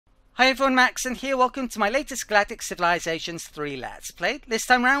Hi everyone, Macsen here. Welcome to my latest Galactic Civilizations 3 Let's Play. This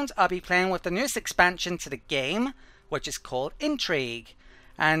time round, I'll be playing with the newest expansion to the game, which is called Intrigue.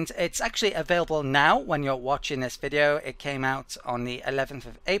 And it's actually available now when you're watching this video. It came out on the 11th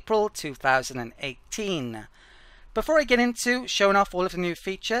of April 2018. Before I get into showing off all of the new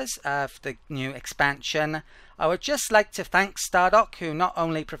features of the new expansion, I would just like to thank Stardock, who not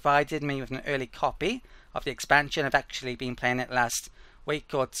only provided me with an early copy of the expansion. I've actually been playing it last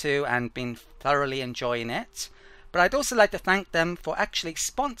week or two and been thoroughly enjoying it, but I'd also like to thank them for actually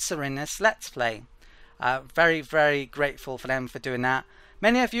sponsoring this Let's Play. Very grateful for them for doing that.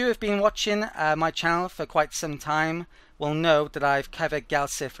 Many of you who have been watching my channel for quite some time will know that I've covered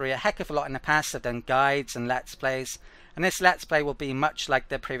Galactic 3 a heck of a lot in the past. I've done guides and Let's Plays, and this Let's Play will be much like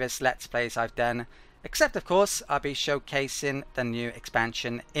the previous Let's Plays I've done, except of course I'll be showcasing the new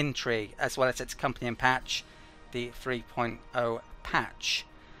expansion Intrigue, as well as its accompanying patch, the 3.0 patch.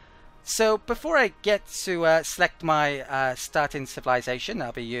 So before I get to select my starting civilization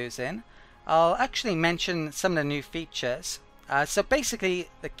I'll be using, I'll actually mention some of the new features. So basically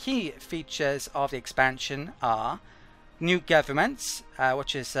the key features of the expansion are new governments,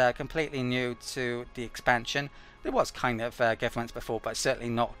 which is completely new to the expansion. There was kind of governments before, but certainly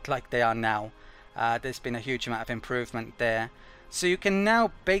not like they are now. There's been a huge amount of improvement there. So you can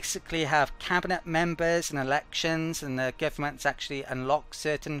now basically have cabinet members and elections, and the governments actually unlock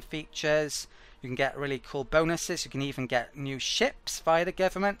certain features. You can get really cool bonuses. You can even get new ships via the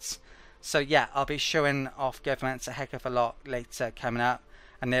governments. So yeah, I'll be showing off governments a heck of a lot later coming up,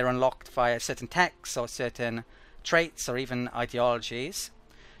 and they're unlocked via certain techs or certain traits or even ideologies.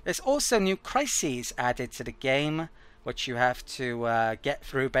 There's also new crises added to the game, which you have to get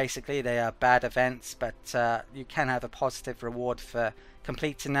through. Basically, they are bad events, but you can have a positive reward for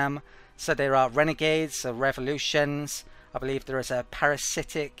completing them. So there are renegades or revolutions. I believe there is a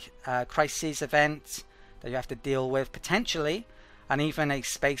parasitic crises event that you have to deal with potentially, and even a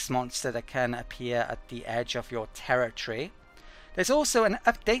space monster that can appear at the edge of your territory. There's also an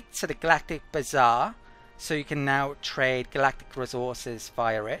update to the Galactic Bazaar, so you can now trade galactic resources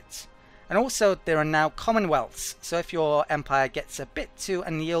via it. And also there are now commonwealths, so if your empire gets a bit too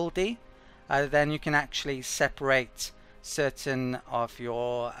unwieldy, then you can actually separate certain of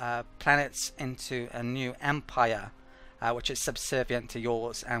your planets into a new empire, which is subservient to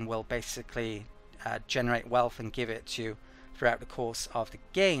yours and will basically generate wealth and give it to you throughout the course of the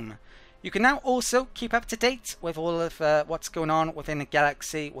game. You can now also keep up to date with all of what's going on within the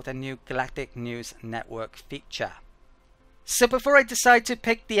galaxy with a new Galactic News Network feature. So before I decide to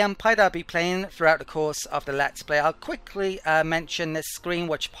pick the empire that I'll be playing throughout the course of the Let's Play, I'll quickly mention this screen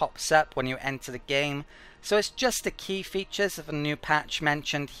which pops up when you enter the game. So it's just the key features of a new patch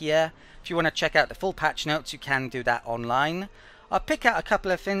mentioned here. If you want to check out the full patch notes, you can do that online. I'll pick out a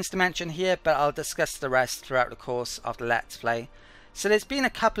couple of things to mention here, but I'll discuss the rest throughout the course of the Let's Play. So there's been a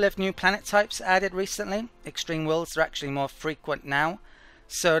couple of new planet types added recently. Extreme worlds are actually more frequent now.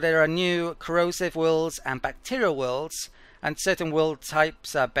 So there are new corrosive worlds and bacterial worlds. And certain world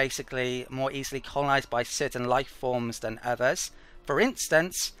types are basically more easily colonized by certain life forms than others. For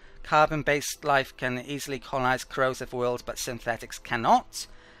instance, carbon-based life can easily colonize corrosive worlds, but synthetics cannot.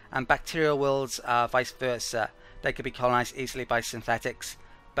 And bacterial worlds are vice versa. They can be colonized easily by synthetics,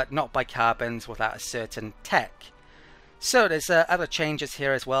 but not by carbons without a certain tech. So there's other changes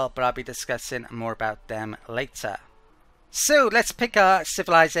here as well, but I'll be discussing more about them later. So let's pick our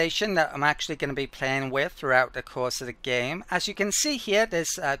civilization that I'm actually going to be playing with throughout the course of the game. As you can see here,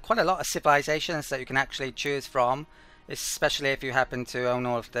 there's quite a lot of civilizations that you can actually choose from, especially if you happen to own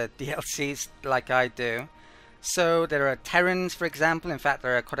all of the DLCs like I do. So there are Terrans, for example. In fact,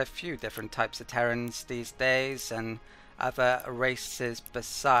 there are quite a few different types of Terrans these days, and other races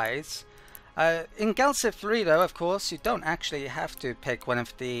besides. In Galactic 3 though, of course, you don't actually have to pick one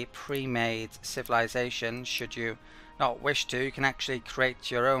of the pre-made civilizations should you not wish to. You can actually create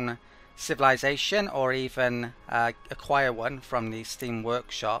your own civilization or even acquire one from the Steam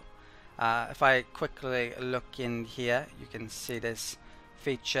Workshop. If I quickly look in here, you can see this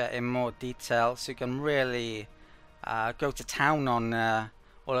feature in more detail, so you can really go to town on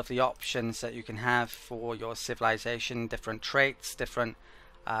all of the options that you can have for your civilization, different traits, different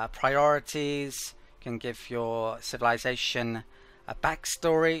priorities. You can give your civilization a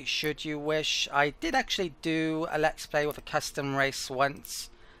backstory should you wish. I did actually do a Let's Play with a custom race once,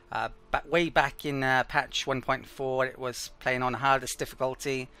 way back in patch 1.4. It was playing on hardest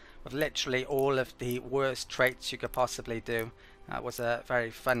difficulty with literally all of the worst traits you could possibly do. It was a very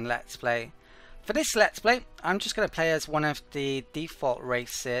fun Let's Play. For this Let's Play, I'm just going to play as one of the default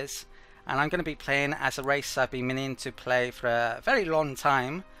races, and I'm going to be playing as a race I've been meaning to play for a very long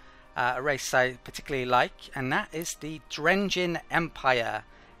time. a race I particularly like, and that is the Drengin Empire,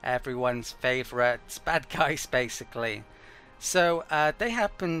 everyone's favourite bad guys basically. So they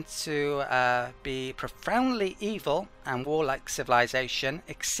happen to be profoundly evil and warlike civilization,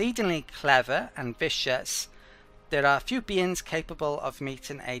 exceedingly clever and vicious. There are few beings capable of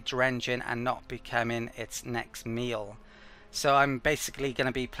meeting a Drengin and not becoming its next meal. So I'm basically going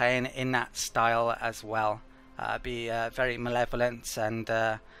to be playing in that style as well. Be very malevolent and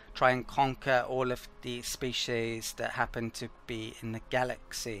try and conquer all of the species that happen to be in the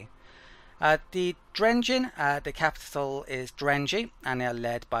galaxy. The Drengin, the capital is Drengi, and they are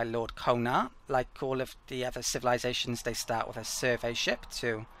led by Lord Konar. Like all of the other civilizations, they start with a survey ship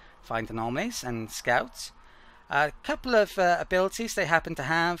to find anomalies and scout. A couple of abilities they happen to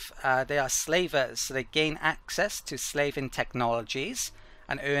have. They are slavers, so they gain access to slaving technologies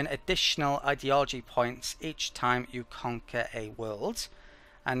and earn additional ideology points each time you conquer a world.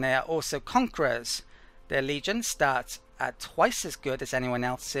 And they are also conquerors. Their legion starts at twice as good as anyone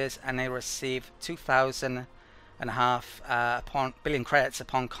else's, and they receive 2,500 billion credits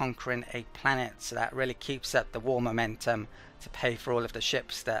upon conquering a planet. So that really keeps up the war momentum to pay for all of the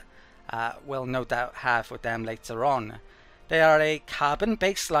ships that we'll no doubt have with them later on. They are a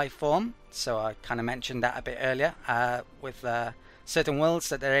carbon-based life form, so I kind of mentioned that a bit earlier, with certain worlds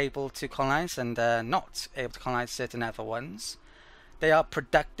that they're able to colonize and not able to colonize certain other ones. They are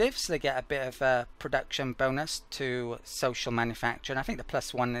productive, so they get a bit of a production bonus to social manufacturing. I think the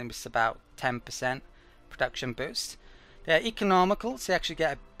 +1 is about 10% production boost. They are economical, so they actually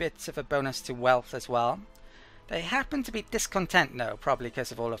get a bit of a bonus to wealth as well. They happen to be discontent though, probably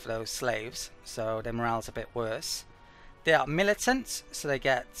because of all of those slaves, so their morale's a bit worse. They are militant, so they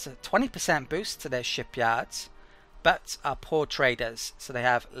get 20% boost to their shipyards, but are poor traders, so they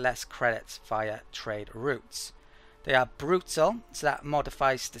have less credits via trade routes. They are brutal, so that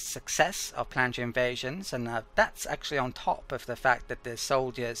modifies the success of planetary invasions, and that's actually on top of the fact that the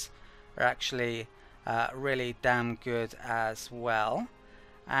soldiers are actually really damn good as well.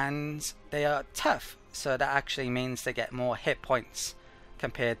 And they are tough, so that actually means they get more hit points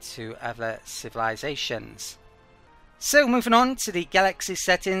compared to other civilizations. So moving on to the galaxy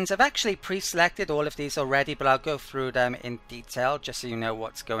settings, I've actually pre-selected all of these already, but I'll go through them in detail just so you know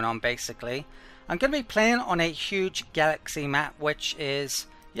what's going on basically. I'm going to be playing on a huge galaxy map, which is,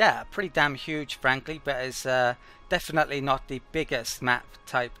 yeah, pretty damn huge frankly, but is definitely not the biggest map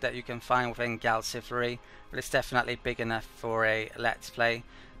type that you can find within Gal Civ 3, but it's definitely big enough for a Let's Play.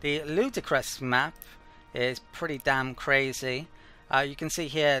 The ludicrous map is pretty damn crazy. You can see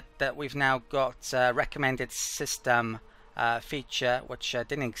here that we've now got recommended system feature, which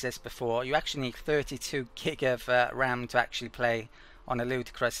didn't exist before. You actually need 32 gig of RAM to actually play on a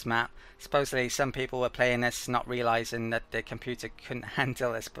ludicrous map. Supposedly some people were playing this not realizing that the computer couldn't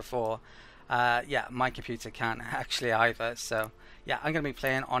handle this before. Yeah, my computer can't actually either, so yeah, I'm going to be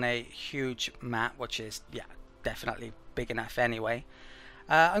playing on a huge map, which is, yeah, definitely big enough anyway.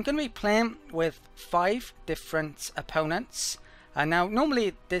 I'm going to be playing with 5 different opponents. Now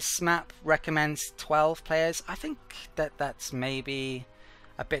normally this map recommends 12 players. I think that that's maybe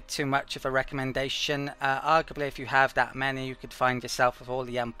a bit too much of a recommendation. Arguably if you have that many, you could find yourself with all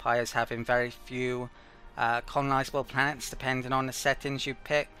the empires having very few colonizable planets depending on the settings you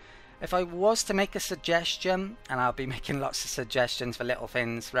pick. If I was to make a suggestion, and I'll be making lots of suggestions for little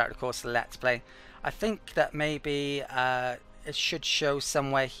things throughout the course of the Let's Play, I think that maybe it should show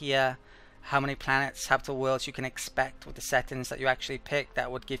somewhere here how many planets, habitable worlds you can expect with the settings that you actually pick.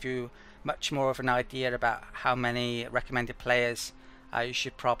 That would give you much more of an idea about how many recommended players you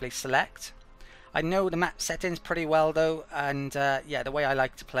should probably select. I know the map settings pretty well though, and yeah, the way I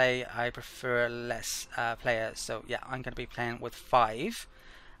like to play, I prefer less players. So yeah, I'm going to be playing with 5,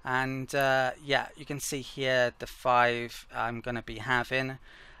 and yeah, you can see here the 5 I'm going to be having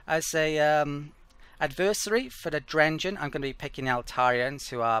as a adversary. For the Drengin, I'm going to be picking the Altarians,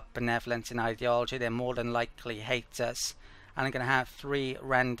 who are benevolent in ideology. They more than likely hate us. And I'm going to have 3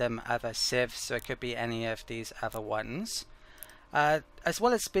 random other civs, so it could be any of these other ones. As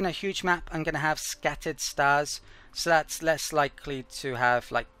well as being a huge map, I'm going to have scattered stars, so that's less likely to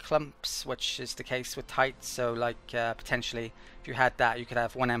have like clumps, which is the case with Tides. So like potentially if you had that, you could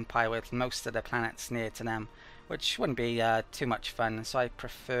have one empire with most of the planets near to them, which wouldn't be too much fun. So I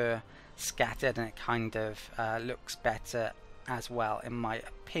prefer scattered, and it kind of looks better as well in my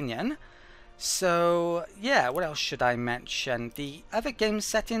opinion. So yeah, what else should I mention? The other game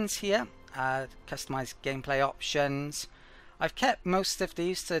settings here, customized gameplay options, I've kept most of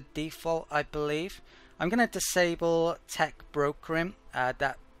these to default, I believe. I'm going to disable tech brokering.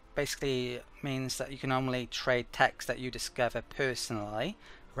 That basically means that you can only trade techs that you discover personally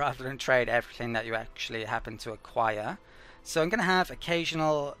rather than trade everything that you actually happen to acquire. So I'm going to have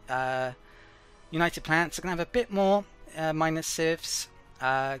occasional United Planets. I'm going to have a bit more minor civs.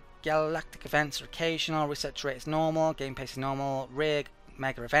 Galactic events are occasional. Research rate is normal. Game pace is normal. Rare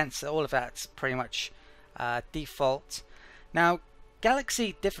mega events. All of that's pretty much default. Now,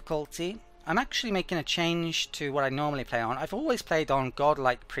 Galaxy difficulty. I'm actually making a change to what I normally play on. I've always played on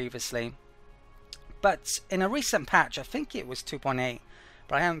Godlike previously, but in a recent patch, I think it was 2.8,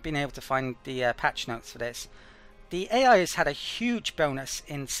 but I haven't been able to find the patch notes for this. The AI has had a huge bonus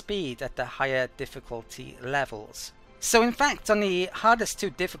in speed at the higher difficulty levels. So in fact, on the hardest two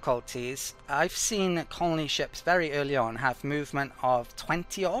difficulties, I've seen colony ships very early on have movement of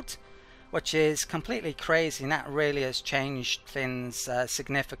 20 odd, which is completely crazy, and that really has changed things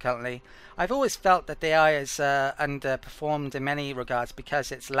significantly. I've always felt that the AI has underperformed in many regards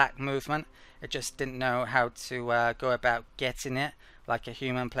because it's lacked movement. It just didn't know how to go about getting it like a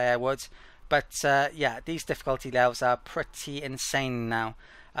human player would. But yeah, these difficulty levels are pretty insane now.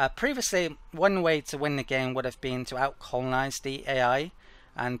 Previously, one way to win the game would have been to out-colonize the AI,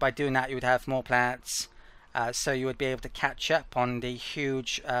 and by doing that you would have more planets. So you would be able to catch up on the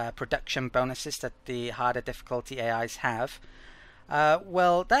huge production bonuses that the harder difficulty AIs have.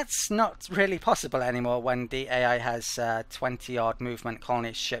 Well, that's not really possible anymore when the AI has 20 odd movement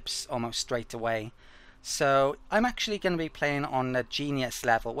colony ships almost straight away. So I'm actually going to be playing on the Genius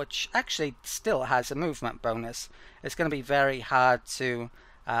level, which actually still has a movement bonus. It's going to be very hard to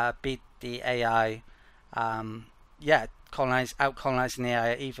beat the AI. Yeah, out-colonizing the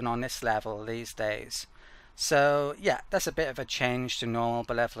AI even on this level these days. So yeah, that's a bit of a change to normal,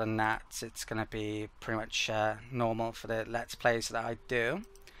 but other than that, it's going to be pretty much normal for the Let's Plays that I do.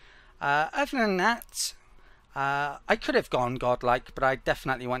 Other than that, I could have gone Godlike, but I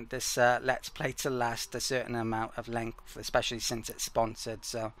definitely want this Let's Play to last a certain amount of length, especially since it's sponsored.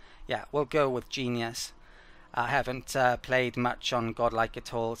 So yeah, we'll go with Genius. I haven't played much on Godlike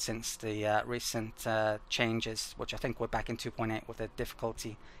at all since the recent changes, which I think were back in 2.8 with the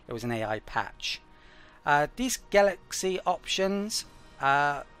difficulty. It was an AI patch. These Galaxy options,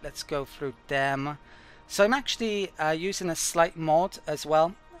 let's go through them. So I'm actually using a slight mod as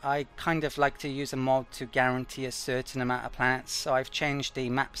well. I kind of like to use a mod to guarantee a certain amount of planets, so I've changed the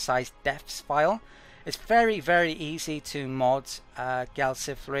map size defs file. It's very, very easy to mod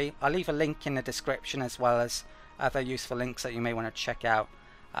Galciv 3. I'll leave a link in the description as well as other useful links that you may want to check out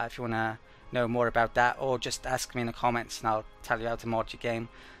if you want to know more about that, or just ask me in the comments and I'll tell you how to mod your game.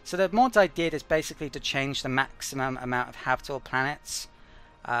 So the mod I did is basically to change the maximum amount of habitable planets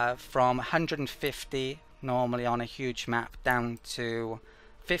from 150 normally on a huge map down to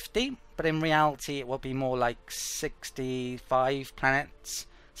 50, but in reality it will be more like 65 planets,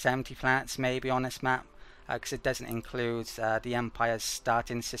 70 planets maybe on this map, because it doesn't include the Empire's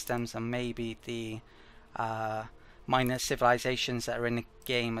starting systems and maybe the minor civilizations that are in the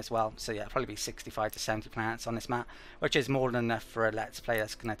game as well. So yeah, probably be 65 to 70 planets on this map, which is more than enough for a Let's Play.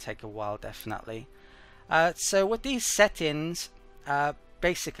 That's going to take a while, definitely. So with these settings,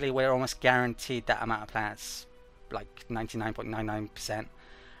 basically we're almost guaranteed that amount of planets, like 99.99%.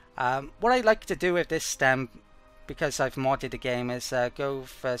 What I like to do with this stem, because I've modded the game, is go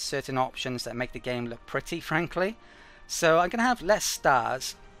for certain options that make the game look pretty, frankly. So I'm going to have less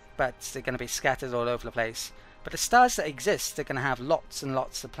stars, but they're going to be scattered all over the place. But the stars that exist are going to have lots and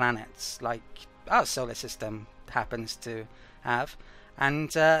lots of planets, like our solar system happens to have. And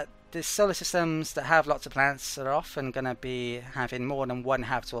the solar systems that have lots of planets are often going to be having more than one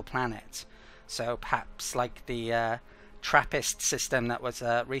habitable planet. So perhaps like the Trappist system that was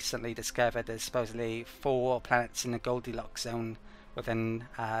recently discovered, there's supposedly 4 planets in the Goldilocks zone within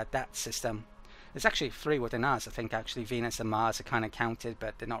that system. There's actually 3 within ours. I think actually Venus and Mars are kind of counted,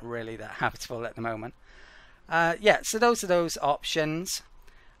 but they're not really that habitable at the moment. Yeah, so those are those options.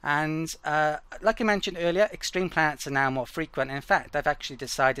 And like I mentioned earlier, extreme planets are now more frequent. In fact, I've actually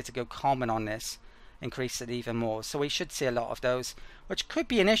decided to go common on this, increase it even more. So we should see a lot of those, which could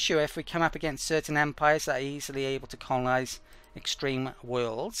be an issue if we come up against certain empires that are easily able to colonize extreme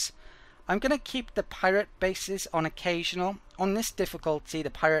worlds. I'm going to keep the pirate bases on occasional. On this difficulty, the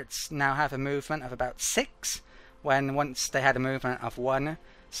pirates now have a movement of about 6, when once they had a movement of 1.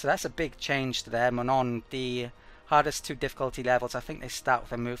 So that's a big change to them. And on the hardest 2 difficulty levels, I think they start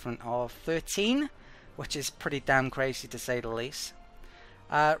with a movement of 13, which is pretty damn crazy to say the least.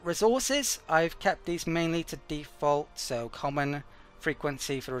 Resources, I've kept these mainly to default, so common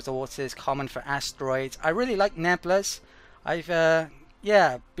frequency for resources, common for asteroids. I really like nebulas. I've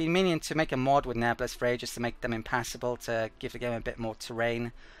yeah, been meaning to make a mod with nebulas for ages to make them impassable, to give the game a bit more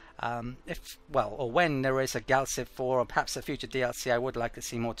terrain. If, well, or when there is a Galciv 4 or perhaps a future DLC, I would like to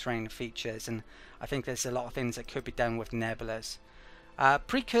see more terrain features, and I think there's a lot of things that could be done with nebulas.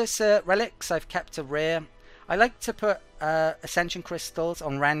 Precursor relics I've kept to rare. I like to put Ascension Crystals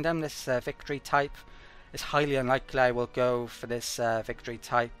on random. This victory type. It's highly unlikely I will go for this victory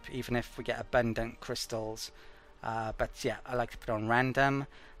type, even if we get abundant crystals. But yeah, I like to put on random.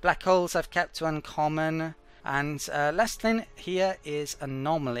 Black holes I've kept to uncommon. And last thing here is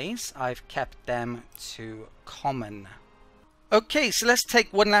anomalies. I've kept them to common. Okay, so let's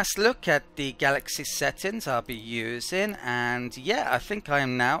take one last look at the galaxy settings I'll be using. And yeah, I think I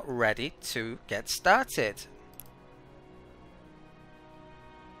am now ready to get started.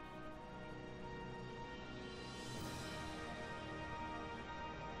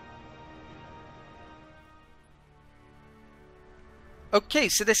 Okay,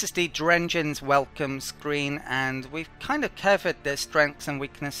 so this is the Drengen's welcome screen, and we've kind of covered their strengths and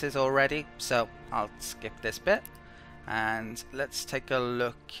weaknesses already, so I'll skip this bit. And let's take a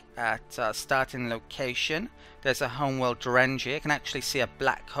look at our starting location. There's a homeworld Drenge. You can actually see a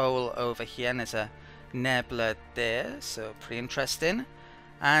black hole over here, and there's a nebula there, so pretty interesting.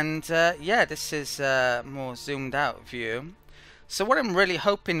 And yeah, this is a more zoomed out view. So what I'm really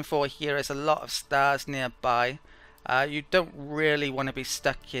hoping for here is a lot of stars nearby. You don't really want to be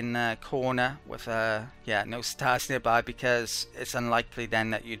stuck in a corner with yeah, no stars nearby, because it's unlikely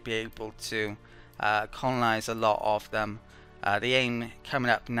then that you'd be able to colonize a lot of them. The aim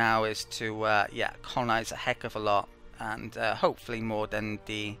coming up now is to yeah, colonize a heck of a lot, and hopefully more than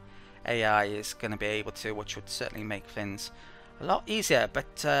the AI is going to be able to, which would certainly make things a lot easier.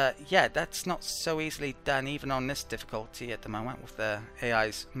 But yeah, that's not so easily done even on this difficulty at the moment with the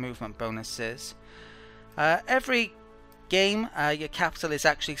AI's movement bonuses. Every game, your capital is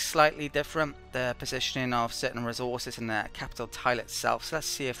actually slightly different, the positioning of certain resources in the capital tile itself. So let's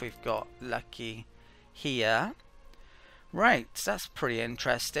see if we've got lucky here. Right, so that's pretty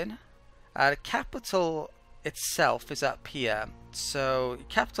interesting. The capital itself is up here, so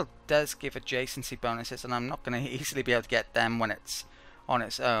capital does give adjacency bonuses, and I'm not going to easily be able to get them when it's on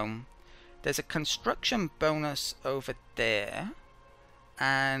its own. There's a construction bonus over there,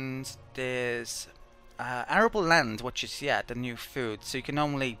 and there's arable land, which is, yeah, the new food. So you can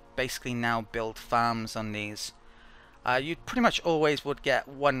normally basically now build farms on these. You pretty much always would get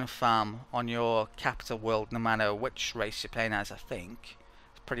one farm on your capital world, no matter which race you're playing as, I think.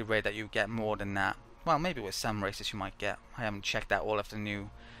 It's pretty rare that you get more than that. Well, maybe with some races you might get. I haven't checked out all of the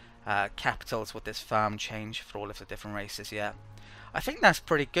new capitals with this farm change for all of the different races yet. I think that's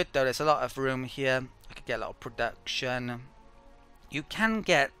pretty good though. There's a lot of room here. I could get a lot of production. You can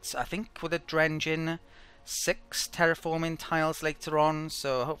get, I think with a Drengen, 6 terraforming tiles later on,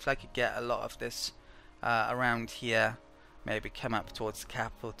 so hopefully I could get a lot of this around here. Maybe come up towards the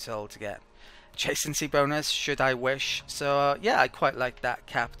capital to get adjacency bonus, should I wish. So yeah, I quite like that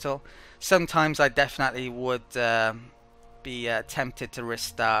capital. Sometimes I definitely would be tempted to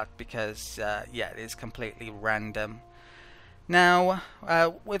restart, because yeah, it is completely random. Now,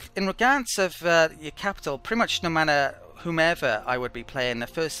 in regards of your capital, pretty much no matter whomever I would be playing, the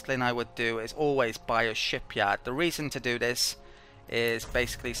first thing I would do is always buy a shipyard. The reason to do this is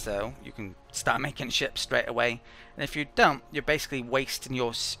basically so you can start making ships straight away, and if you don't, you're basically wasting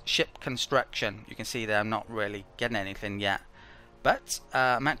your ship construction. You can see that I'm not really getting anything yet, but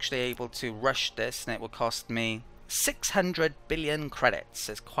I'm actually able to rush this, and it will cost me 600 billion credits.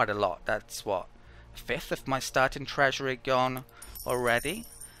 It's quite a lot. That's what, a fifth of my starting treasury gone already.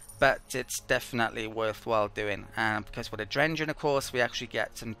 But it's definitely worthwhile doing, and because with a Drengen, of course, we actually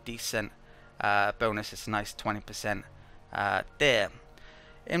get some decent bonuses, a nice 20% there.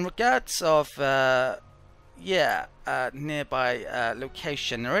 In regards of yeah, nearby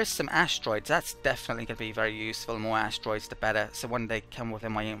location, there is some asteroids. That's definitely going to be very useful. The more asteroids, the better. So when they come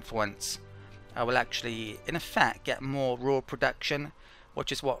within my influence, I will actually, in effect, get more raw production,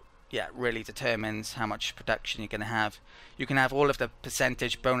 which is what, yeah, really determines how much production you're going to have. You can have all of the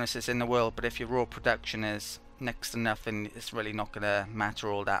percentage bonuses in the world, but if your raw production is next to nothing, it's really not going to matter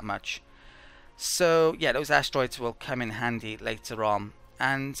all that much. So yeah, those asteroids will come in handy later on.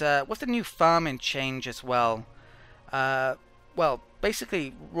 And with the new farming change as well, well,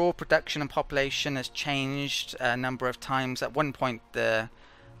 basically raw production and population has changed a number of times. At one point the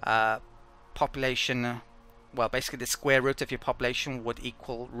population, well, basically the square root of your population would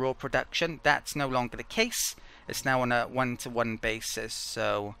equal raw production. That's no longer the case. It's now on a one-to-one basis,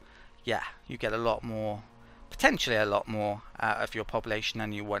 so yeah, you get a lot more, potentially a lot more out of your population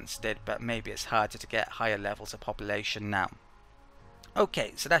than you once did, but maybe it's harder to get higher levels of population now.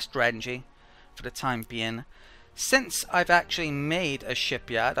 Okay, so that's Drenge for the time being. since I've actually made a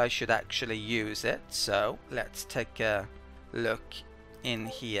shipyard, I should actually use it. So let's take a look in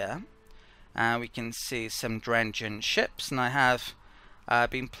here. We can see some Drengen ships, and I have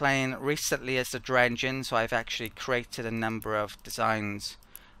been playing recently as the Drengen, so I've actually created a number of designs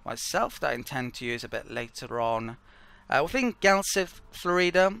myself that I intend to use a bit later on. Within Galciv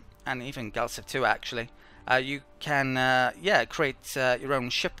Florida, and even Galciv 2 actually, you can create your own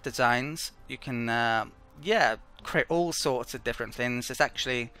ship designs. You can create all sorts of different things. There's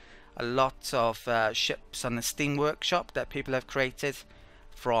actually a lot of ships on the Steam Workshop that people have created,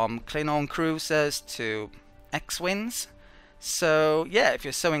 from Klingon cruisers to X-Wings. So yeah, if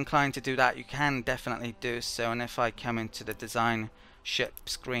you're so inclined to do that, you can definitely do so. And if I come into the design ship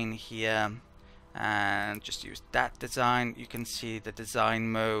screen here and just use that design, you can see the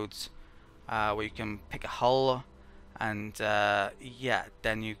design modes where you can pick a hull, and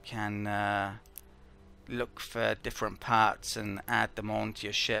then you can look for different parts and add them onto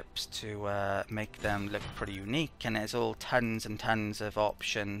your ships to make them look pretty unique. And there's all tons and tons of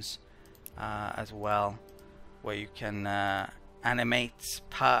options as well, where you can animate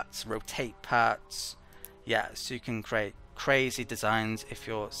parts, rotate parts, so you can create crazy designs if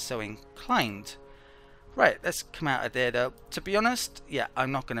you're so inclined. Right, let's come out of there though. To be honest,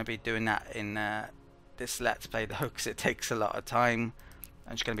 I'm not going to be doing that in this Let's Play though, because it takes a lot of time.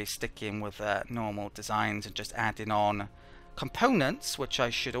 I'm just going to be sticking with normal designs and just adding on components, which I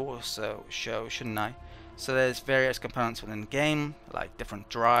should also show, shouldn't I? So there's various components within the game, like different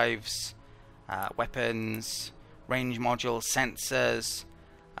drives, weapons, range modules, sensors.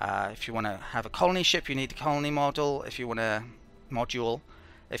 If you want to have a colony ship, you need a colony model. If you want a module,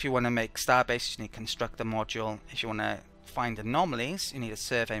 if you want to make starbases, you need construct a module. If you want to find anomalies, you need a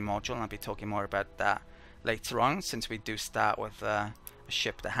survey module, and I'll be talking more about that later on, since we do start with a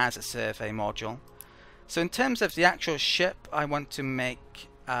ship that has a survey module. So in terms of the actual ship I want to make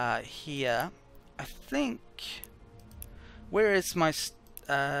here, I think, where is my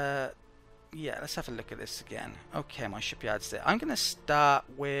let's have a look at this again. Okay, my shipyard's there. I'm going to start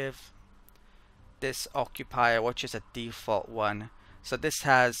with this occupier, which is a default one. So this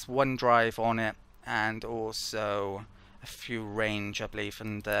has one drive on it and also a few range, I believe,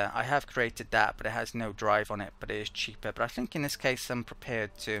 and I have created that, but it has no drive on it, but it is cheaper. But I think in this case I'm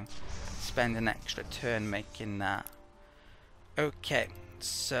prepared to spend an extra turn making that. Okay,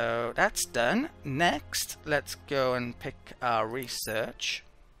 so that's done. Next, let's go and pick our research.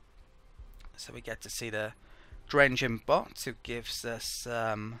 So we get to see the Drengen bot, who gives us,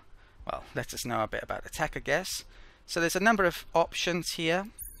 lets us know a bit about the tech, I guess. So there's a number of options here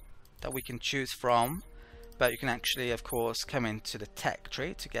that we can choose from, but you can actually, of course, come into the tech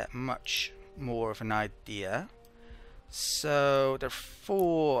tree to get much more of an idea. So there are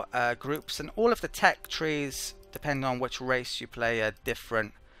 4 groups, and all of the tech trees, depending on which race you play, are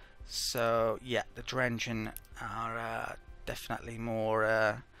different. So yeah, the Drengen are definitely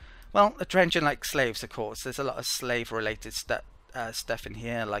more the Drengen like slaves, of course. There's a lot of slave related stuff in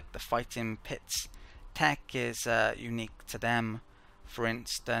here, like the fighting pits tech is unique to them, for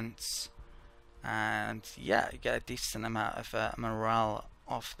instance. And yeah, you get a decent amount of morale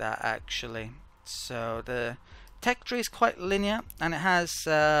off that actually. So the tech tree is quite linear, and it has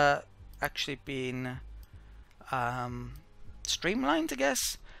actually been streamlined, I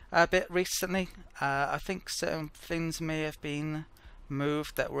guess, a bit recently. I think certain things may have been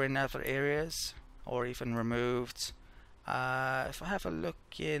moved that were in other areas, or even removed. If I have a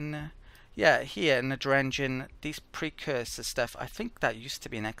look in, here in the Drengen, these precursor stuff, I think that used to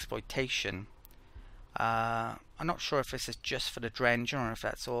be an exploitation. I'm not sure if this is just for the Drengen or if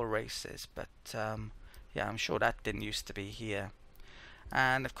that's all races, but I'm sure that didn't used to be here.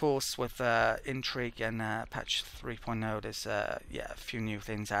 And of course, with Intrigue and patch 3.0, there's a few new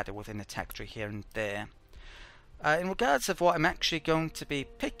things added within the tech tree here and there. In regards of what I'm actually going to be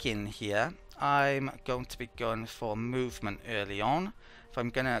picking here, I'm going to be going for movement early on. If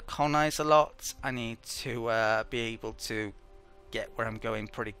I'm going to colonize a lot, I need to be able to get where I'm going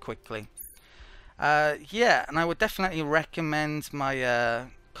pretty quickly. And I would definitely recommend my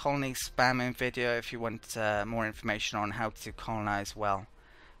colony spamming video if you want more information on how to colonize well.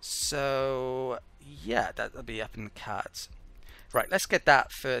 So that'll be up in the cards. Right, let's get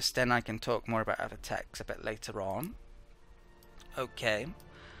that first, then I can talk more about other techs a bit later on. Okay,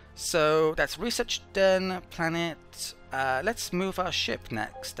 so that's research done, planet. Let's move our ship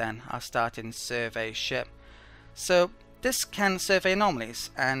next then, our starting survey ship. So this can survey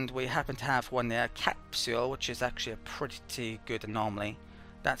anomalies, and we happen to have one there, Capsule, which is actually a pretty good anomaly.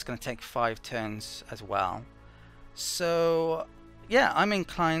 That's going to take 5 turns as well. So I'm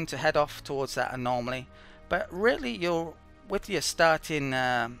inclined to head off towards that anomaly, But really, with your starting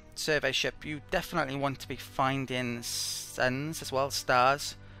survey ship, you definitely want to be finding suns as well,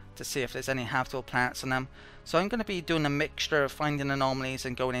 stars, to see if there's any habitable planets on them. So I'm going to be doing a mixture of finding anomalies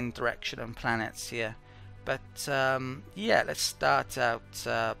and going in direction of planets here. But yeah, let's start out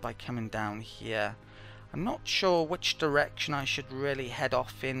by coming down here. I'm not sure which direction I should really head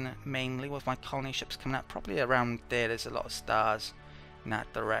off in, mainly with my colony ships coming up. Probably around there. There's a lot of stars in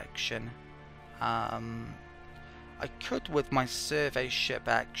that direction. I could, with my survey ship,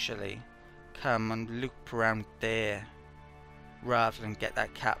 actually come and loop around there rather than get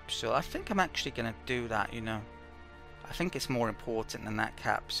that capsule. I think I'm actually going to do that, you know. I think it's more important than that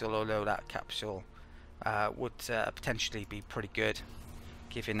capsule, although that capsule would potentially be pretty good,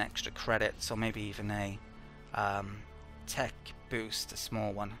 giving extra credits, or maybe even a tech boost, a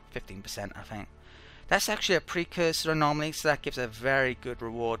small one, 15% I think. That's actually a precursor anomaly, so that gives a very good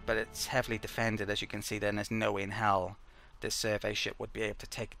reward, but it's heavily defended, as you can see. Then there's no way in hell this survey ship would be able to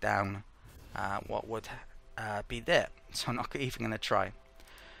take down what would be there, so I'm not even going to try.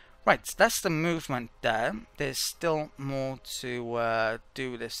 Right, so that's the movement there. There's still more to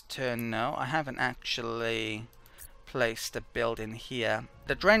do this turn now. I haven't actually placed a building here.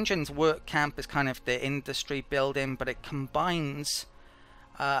 The Drengen's work camp is kind of the industry building, but it combines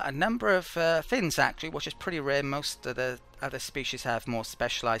a number of things actually, which is pretty rare. Most of the other species have more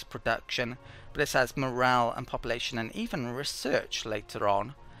specialized production, but this has morale and population and even research later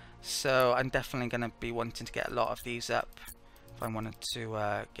on. So I'm definitely going to be wanting to get a lot of these up if I wanted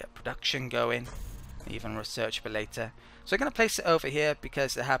to get production going, even research a bit later. So I'm going to place it over here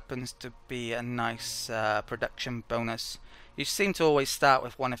because it happens to be a nice production bonus. You seem to always start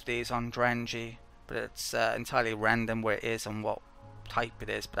with one of these on Drengi, but it's entirely random where it is and what type it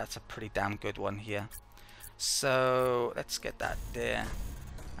is, but that's a pretty damn good one here. So let's get that there,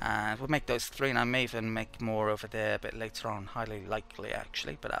 and we'll make those 3, and I may even make more over there a bit later on, highly likely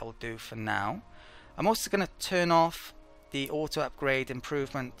actually, but that will do for now. I'm also going to turn off the auto upgrade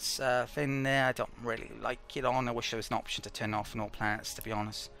improvements thing there. I don't really like it on. I wish there was an option to turn off on all planets, to be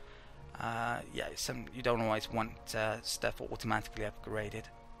honest. Yeah, you don't always want stuff automatically upgraded.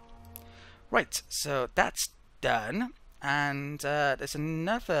 Right, so that's done. And there's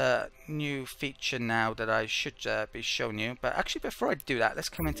another new feature now that I should be showing you. But actually, before I do that, let's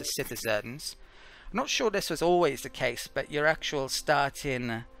come into citizens. I'm not sure this was always the case, but your actual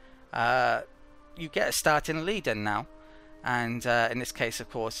starting, you get a starting leader now. And in this case, of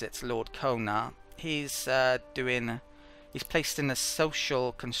course, it's Lord Kona. He's placed in the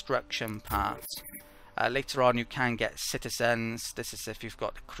social construction part. Later on, you can get citizens. This is if you've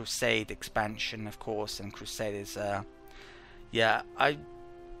got the Crusade expansion, of course, and Crusade is yeah, I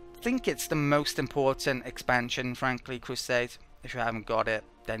think it's the most important expansion, frankly, Crusade. If you haven't got it,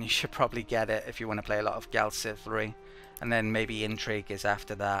 then you should probably get it if you want to play a lot of Galactic 3. And then maybe Intrigue is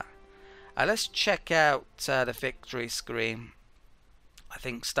after that. Let's check out the victory screen. I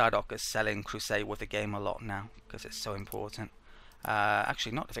think Stardock is selling Crusade with the game a lot now because it's so important.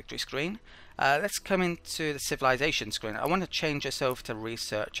 Actually, not the victory screen. Let's come into the civilization screen. I want to change this over to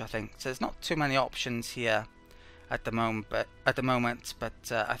research, I think. So there's not too many options here at the moment,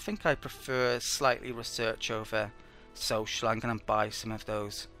 but I think I prefer slightly research over social. I'm going to buy some of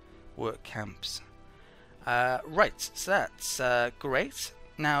those work camps. Right, so that's great.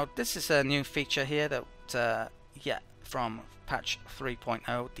 Now this is a new feature here that yeah, from patch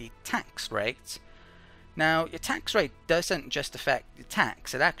 3.0, the tax rate. Now your tax rate doesn't just affect your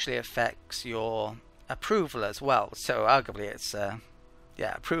tax, it actually affects your approval as well. So arguably it's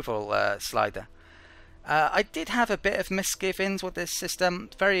yeah, approval slider. I did have a bit of misgivings with this system.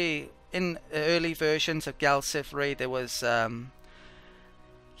 In early versions of Galactic 3 there was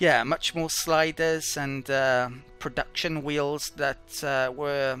yeah, much more sliders and production wheels that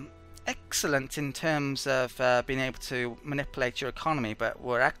were excellent in terms of being able to manipulate your economy, but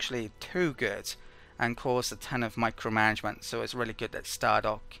were actually too good and caused a ton of micromanagement. So it's really good that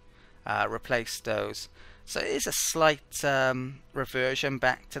Stardock replaced those. So it is a slight reversion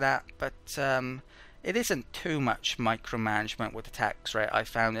back to that, but it isn't too much micromanagement with the tax rate, I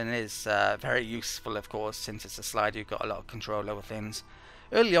found, and it is very useful, of course, since it's a slider. You've got a lot of control over things.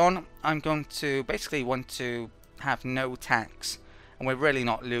 Early on, I'm going to basically want to have no tax, and we're really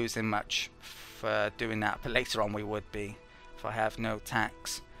not losing much for doing that, but later on we would be if I have no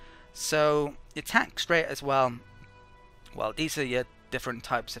tax. So your tax rate as well, these are your different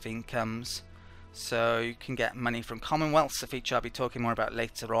types of incomes. So you can get money from Commonwealths, a feature I'll be talking more about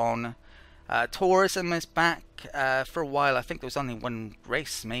later on. Tourism is back for a while. I think there was only one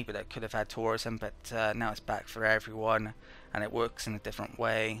race maybe that could have had tourism, but now it's back for everyone, and it works in a different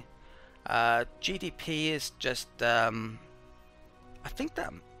way. GDP is just, I think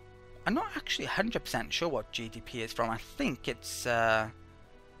that, I'm not actually 100% sure what GDP is from. I think it's,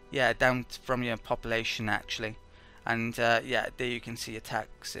 yeah, down from your population actually. And yeah, there you can see your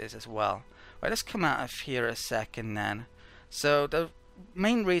taxes as well. Right, let's come out of here a second then. So the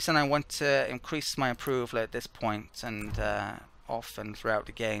main reason I want to increase my approval at this point and often throughout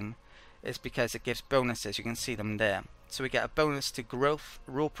the game is because it gives bonuses. You can see them there. So we get a bonus to growth,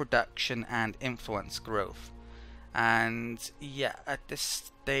 rule production, and influence growth. And yeah, at this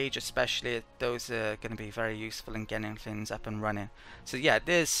stage especially, those are going to be very useful in getting things up and running. So yeah,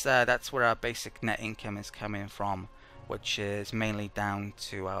 that's where our basic net income is coming from, which is mainly down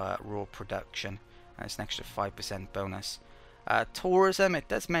to our raw production, and it's an extra 5% bonus. Tourism, it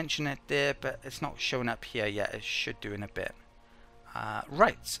does mention it there, but it's not showing up here yet. It should do in a bit.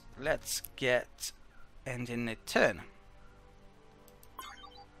 Right, let's get ending the turn.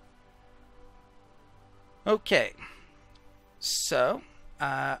 Okay, so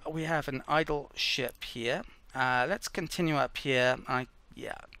we have an idle ship here. Let's continue up here.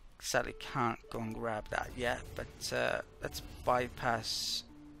 Yeah, sadly can't go and grab that yet, but let's bypass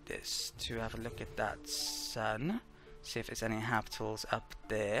this to have a look at that sun, see if there's any habitals up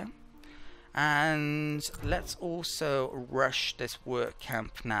there. And let's also rush this work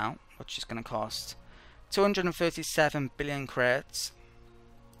camp now, which is going to cost 237 billion credits.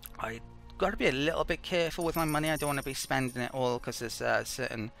 I got to be a little bit careful with my money. I don't want to be spending it all because there's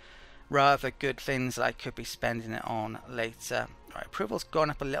certain rather good things that I could be spending it on later. Right, approval's gone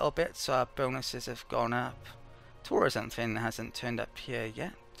up a little bit, so our bonuses have gone up. Tourism thing hasn't turned up here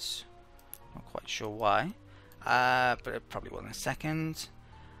yet. Not quite sure why, but it probably will in a second.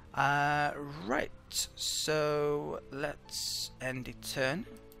 Right, so let's end the turn.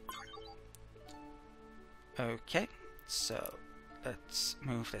 Okay, so let's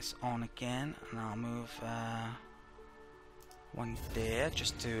move this on again, and I'll move one there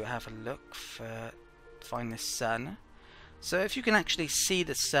just to have a look for find the sun. So if you can actually see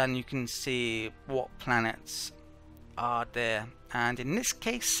the sun, you can see what planets are there. And in this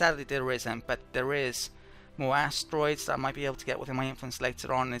case, sadly there isn't, but there is more asteroids that I might be able to get within my influence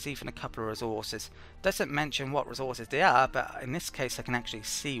later on. There's even a couple of resources. Doesn't mention what resources they are, but in this case I can actually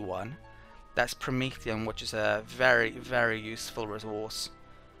see one. That's Prometheum, which is a very, very useful resource.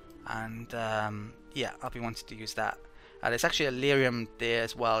 And yeah, I'll be wanting to use that. There's actually a lyrium there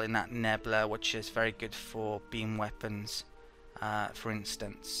as well in that nebula, which is very good for beam weapons, for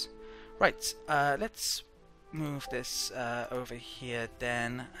instance. Right, let's move this over here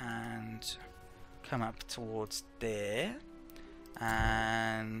then and come up towards there.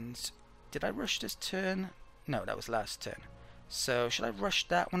 And did I rush this turn? No, that was last turn. So should I rush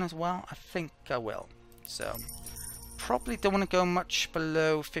that one as well? I think I will. So probably don't want to go much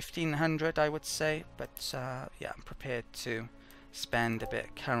below 1500, I would say, but yeah, I'm prepared to spend a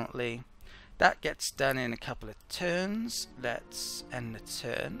bit currently. That gets done in a couple of turns. Let's end the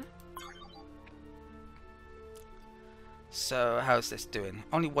turn. So how's this doing?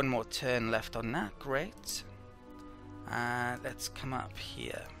 Only one more turn left on that. Great. Let's come up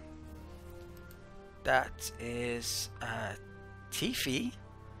here. That is Tifi,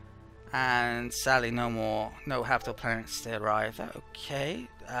 and sadly no habitable planets there either. Okay,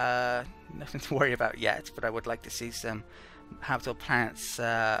 nothing to worry about yet, but I would like to see some habitable planets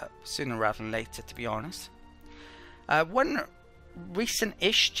sooner rather than later, to be honest. One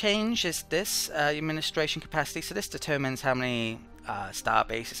recent-ish change is this administration capacity. So this determines how many star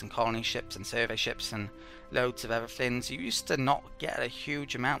bases and colony ships and survey ships and loads of other things. You used to not get a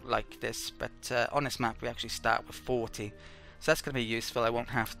huge amount like this, but on this map we actually start with 40. So that's going to be useful. I won't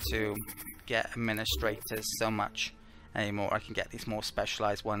have to get administrators so much anymore. I can get these more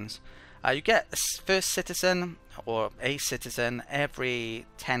specialized ones. You get a first citizen or a citizen every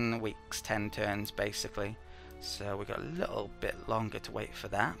 10 weeks, 10 turns basically. So we've got a little bit longer to wait for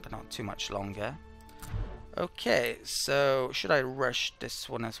that, but not too much longer. Okay, so should I rush this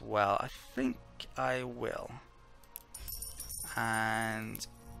one as well? I think I will. And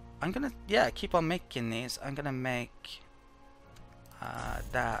I'm gonna, yeah, keep on making these. I'm gonna make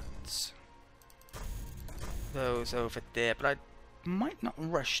those over there, but I might not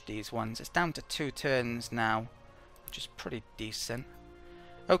rush these ones. It's down to 2 turns now, which is pretty decent.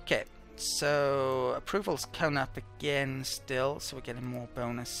 Okay, so approval's coming up again still, so we're getting more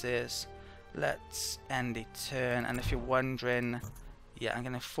bonuses. Let's end the turn, and if you're wondering, yeah, I'm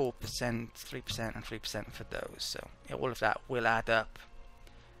going to 4%, 3% and 3% for those, so yeah, all of that will add up,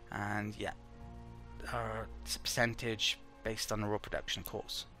 and yeah, it's a percentage based on the raw production, of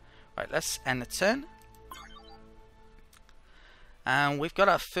course. Right, let's end the turn. And we've got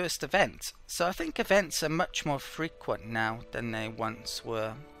our first event. So I think events are much more frequent now than they once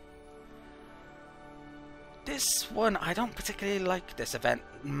were. This one, I don't particularly like this event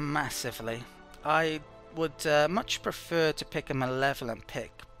massively. I would much prefer to pick a malevolent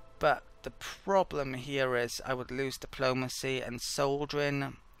pick, but the problem here is I would lose diplomacy and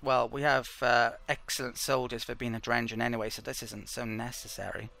soldiering. Well, we have excellent soldiers for being a Drengen anyway, so this isn't so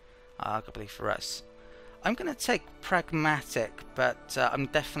necessary, arguably, for us. I'm going to take pragmatic, but I'm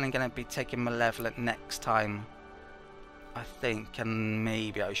definitely going to be taking malevolent next time, I think, and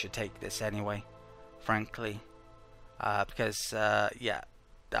maybe I should take this anyway, frankly, because yeah,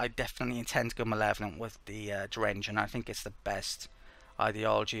 I definitely intend to go malevolent with the Drengen. I think it's the best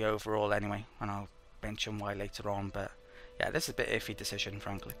ideology overall anyway, and I'll mention why later on, but yeah, this is a bit iffy decision,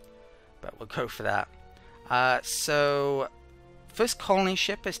 frankly, but we'll go for that. So first colony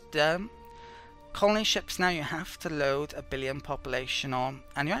ship is done. Colony ships now you have to load 1 billion population on,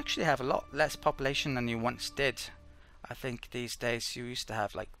 and you actually have a lot less population than you once did. I think these days you used to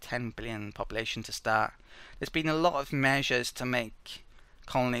have like 10 billion population to start. There's been a lot of measures to make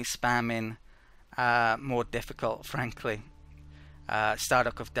colony spamming more difficult, frankly.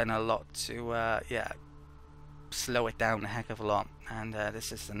 Stardock have done a lot to yeah, slow it down a heck of a lot, and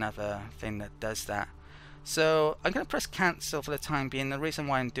this is another thing that does that. So I'm going to press cancel for the time being. The reason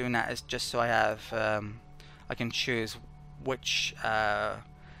why I'm doing that is just so I have I can choose which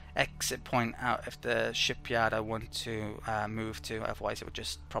exit point out of the shipyard I want to move to. Otherwise it would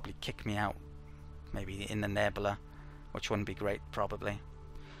just probably kick me out, maybe in the nebula, which wouldn't be great probably.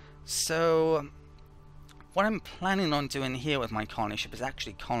 So what I'm planning on doing here with my colony ship is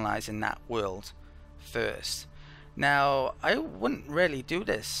actually colonizing that world first. Now I wouldn't really do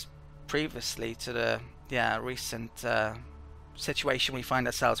this previously to the recent situation we find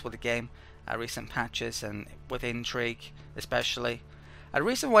ourselves with the game, recent patches, and with Intrigue especially. The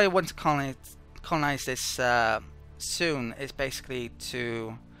reason why I want to colonize this soon is basically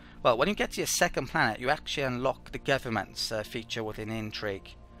to, well, when you get to your second planet you actually unlock the government's feature within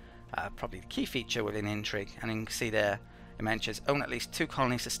Intrigue, probably the key feature within Intrigue, and you can see there it mentions own at least 2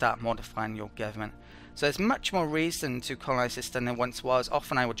 colonies to start modifying your government. So there's much more reason to colonize this than there once was.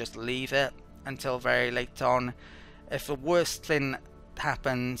 Often I would just leave it until very late on. If the worst thing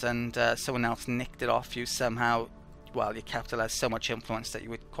happened and someone else nicked it off you somehow, well, your capital has so much influence that you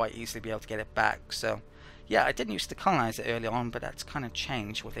would quite easily be able to get it back. So yeah, I didn't used to colonize it early on, but that's kind of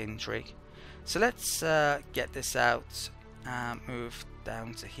changed with Intrigue. So let's get this out, move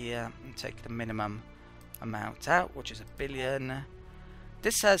down to here and take the minimum amount out, which is 1 billion.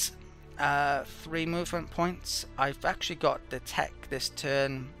 This has 3 movement points. I've actually got the tech this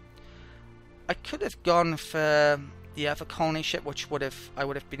turn. I could have gone for the other colony ship, which I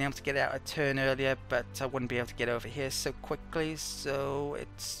would have been able to get out a turn earlier, but I wouldn't be able to get over here so quickly. So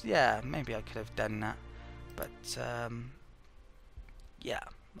it's, yeah, maybe I could have done that, but yeah,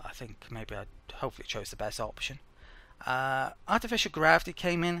 I think maybe I hopefully chose the best option. Artificial gravity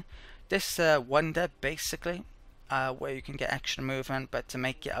came in. This wonder basically, where you can get extra movement, but to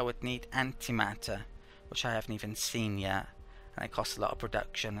make it I would need antimatter, which I haven't even seen yet. And it costs a lot of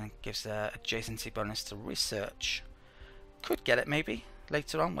production and gives a adjacency bonus to research. Could get it maybe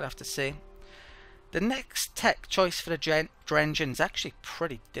later on, we'll have to see. The next tech choice for the Drengen is actually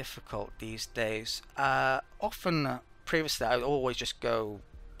pretty difficult these days. Often previously I would always just go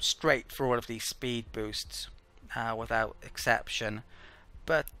straight for all of these speed boosts without exception,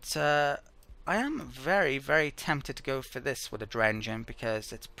 but I am very, very tempted to go for this with a Drengen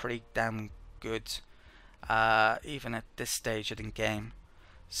because it's pretty damn good. Even at this stage of the game.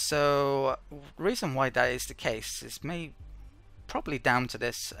 So the reason why that is the case is probably down to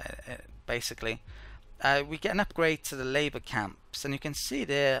this basically. We get an upgrade to the labor camps, and you can see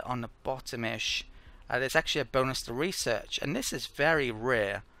there on the bottom-ish there's actually a bonus to research, and this is very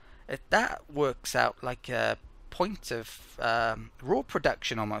rare. That works out like a point of raw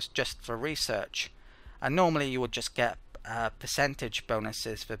production almost, just for research, and normally you would just get percentage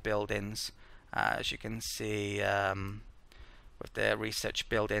bonuses for buildings, as you can see with the research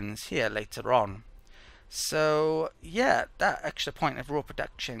buildings here later on. So yeah, that extra point of raw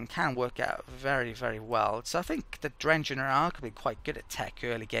production can work out very, very well. So I think the Drengen are arguably quite good at tech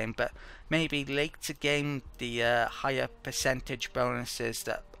early game, but maybe later game the higher percentage bonuses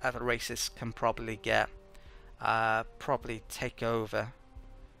that other races can probably get probably take over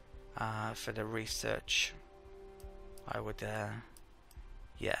for the research, I would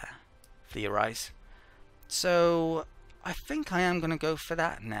yeah, theorize. So I think I am going to go for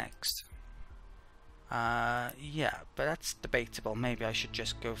that next. Yeah, but that's debatable. Maybe I should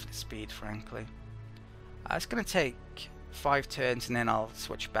just go for the speed, frankly. It's going to take 5 turns and then I'll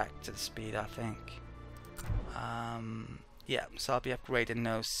switch back to the speed, I think. Yeah, so I'll be upgrading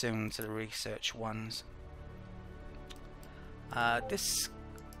those soon to the research ones. This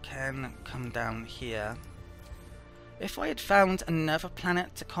can come down here. If I had found another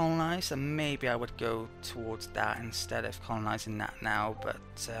planet to colonize, then maybe I would go towards that instead of colonizing that now, but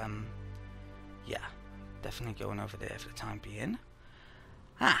yeah, definitely going over there for the time being.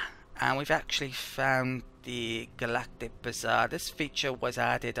 And we've actually found the Galactic Bazaar. This feature was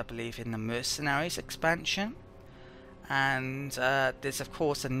added, I believe, in the Mercenaries expansion. And there's of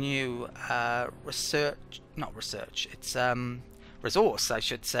course a new resource, I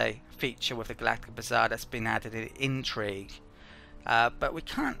should say, feature with the Galactic Bazaar that's been added in Intrigue. But we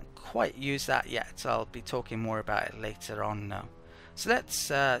can't quite use that yet, so I'll be talking more about it later on though. So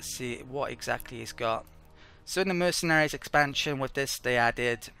let's see what exactly he's got. So in the Mercenaries expansion with this, they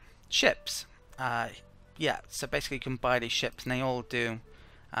added ships. Yeah, so basically you can buy these ships and they all do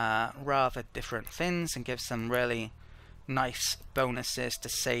rather different things and give some really nice bonuses, to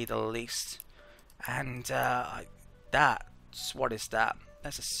say the least. And what is that?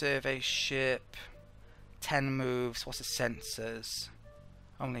 That's a survey ship, 10 moves. What's the sensors?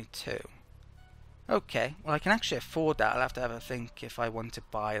 Only 2. Okay, well I can actually afford that. I'll have to have a think if I want to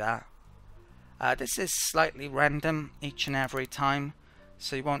buy that. This is slightly random each and every time,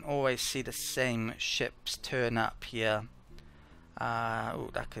 so you won't always see the same ships turn up here. Oh,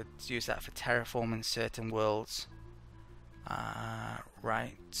 I could use that for terraforming certain worlds.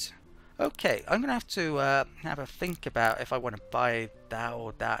 Right. Okay, I'm gonna have to have a think about if I want to buy that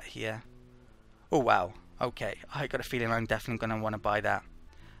or that here. Oh wow, okay, I got a feeling I'm definitely gonna want to buy that.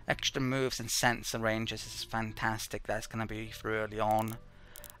 Extra moves and sensor ranges is fantastic. That's gonna be for early on.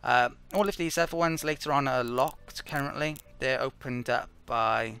 All of these other ones later on are locked currently. They're opened up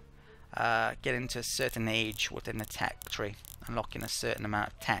by getting to a certain age within the tech tree, unlocking a certain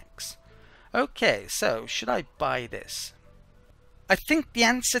amount of techs. Okay, so should I buy this? I think the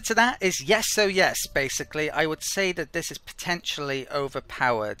answer to that is yes, so yes, basically. I would say that this is potentially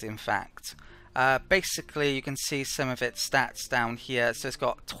overpowered, in fact. Basically, you can see some of its stats down here. So it's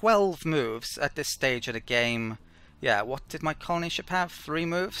got 12 moves at this stage of the game. Yeah, what did my colony ship have? 3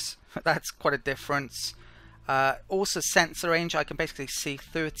 moves? That's quite a difference. Also sensor range, I can basically see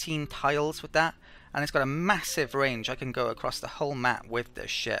 13 tiles with that. And it's got a massive range. I can go across the whole map with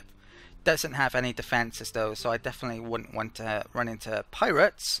this ship. Doesn't have any defenses though, so I definitely wouldn't want to run into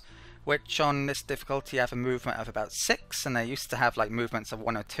pirates, which on this difficulty have a movement of about 6, and they used to have like movements of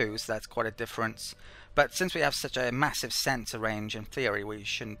 1 or 2, so that's quite a difference. But since we have such a massive sensor range, in theory we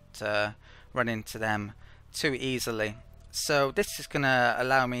shouldn't run into them too easily. So this is going to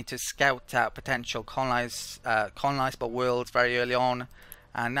allow me to scout out potential colonizable worlds very early on,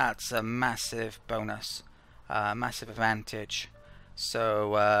 and that's a massive bonus, massive advantage.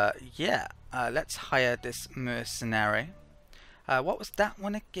 So yeah, let's hire this mercenary. What was that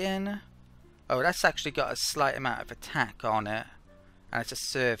one again? Oh, that's actually got a slight amount of attack on it, and it's a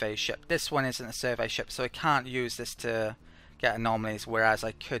survey ship. This one isn't a survey ship, so I can't use this to get anomalies, whereas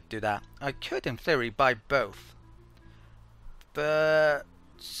I could do that. I could in theory buy both, but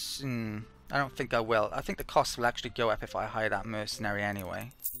I don't think I will. I think the cost will actually go up if I hire that mercenary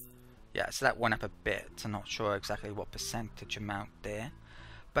anyway. Yeah, so that went up a bit. I'm not sure exactly what percentage amount there.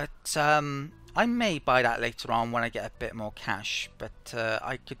 But I may buy that later on when I get a bit more cash. But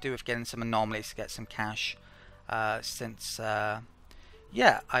I could do with getting some anomalies to get some cash. Since,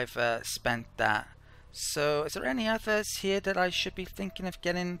 yeah, I've spent that. So is there any others here that I should be thinking of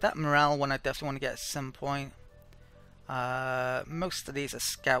getting? That morale one I definitely want to get at some point. Most of these are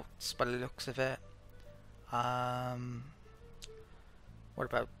scouts by the looks of it. What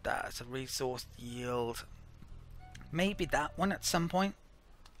about that? It's a resource yield. Maybe that one at some point.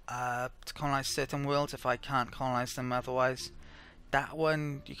 To colonize certain worlds if I can't colonize them otherwise. That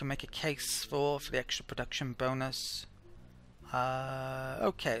one you can make a case for the extra production bonus.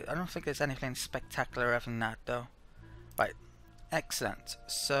 Okay, I don't think there's anything spectacular other than that though. Right, excellent.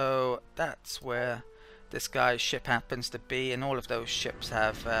 So that's where this guy's ship happens to be, and all of those ships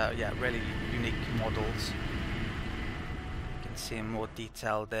have yeah, really unique models. See in more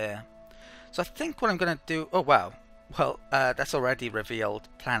detail there. So I think what I'm going to do... Oh wow, well that's already revealed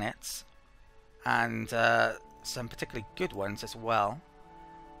planets, and some particularly good ones as well.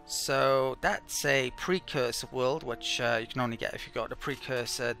 So that's a precursor world, which you can only get if you've got the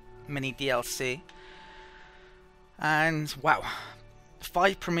precursor mini DLC. And wow,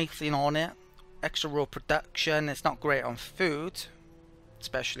 5 Promethean on it, extra raw production. It's not great on food,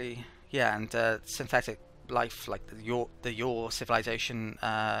 especially, yeah, and synthetic life like your civilization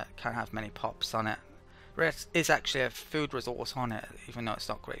can't have many pops on it. There is actually a food resource on it, even though it's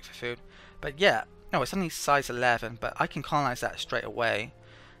not great for food. But yeah, no, it's only size 11, but I can colonize that straight away.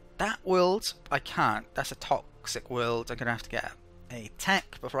 That world, I can't. That's a toxic world. I'm going to have to get a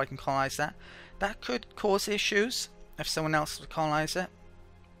tech before I can colonize that. That could cause issues if someone else would colonize it.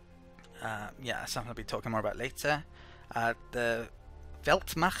 Yeah, that's something I'll be talking more about later. The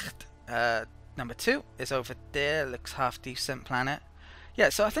Weltmacht number 2 is over there. Looks half decent planet. Yeah,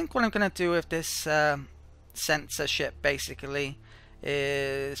 so I think what I'm going to do with this censorship basically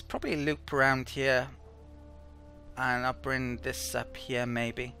is probably loop around here, and I'll bring this up here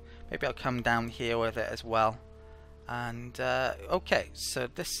maybe. Maybe I'll come down here with it as well. And okay, so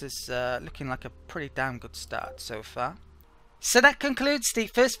this is looking like a pretty damn good start so far. So that concludes the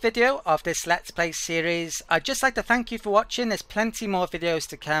first video of this Let's Play series. I'd just like to thank you for watching. There's plenty more videos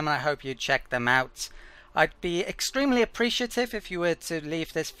to come, and I hope you check them out. I'd be extremely appreciative if you were to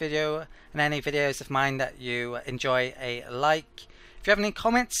leave this video and any videos of mine that you enjoy a like. If you have any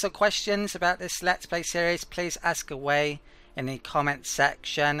comments or questions about this Let's Play series, please ask away in the comments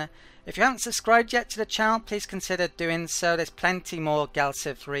section. If you haven't subscribed yet to the channel, please consider doing so. There's plenty more Gal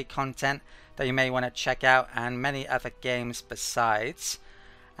Civ 3 content that you may want to check out, and many other games besides.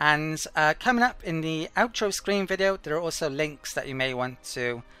 And coming up in the outro screen video, there are also links that you may want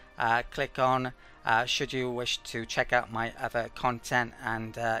to click on should you wish to check out my other content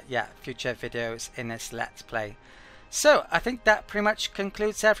and yeah, future videos in this Let's Play. So I think that pretty much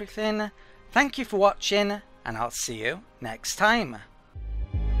concludes everything. Thank you for watching, and I'll see you next time.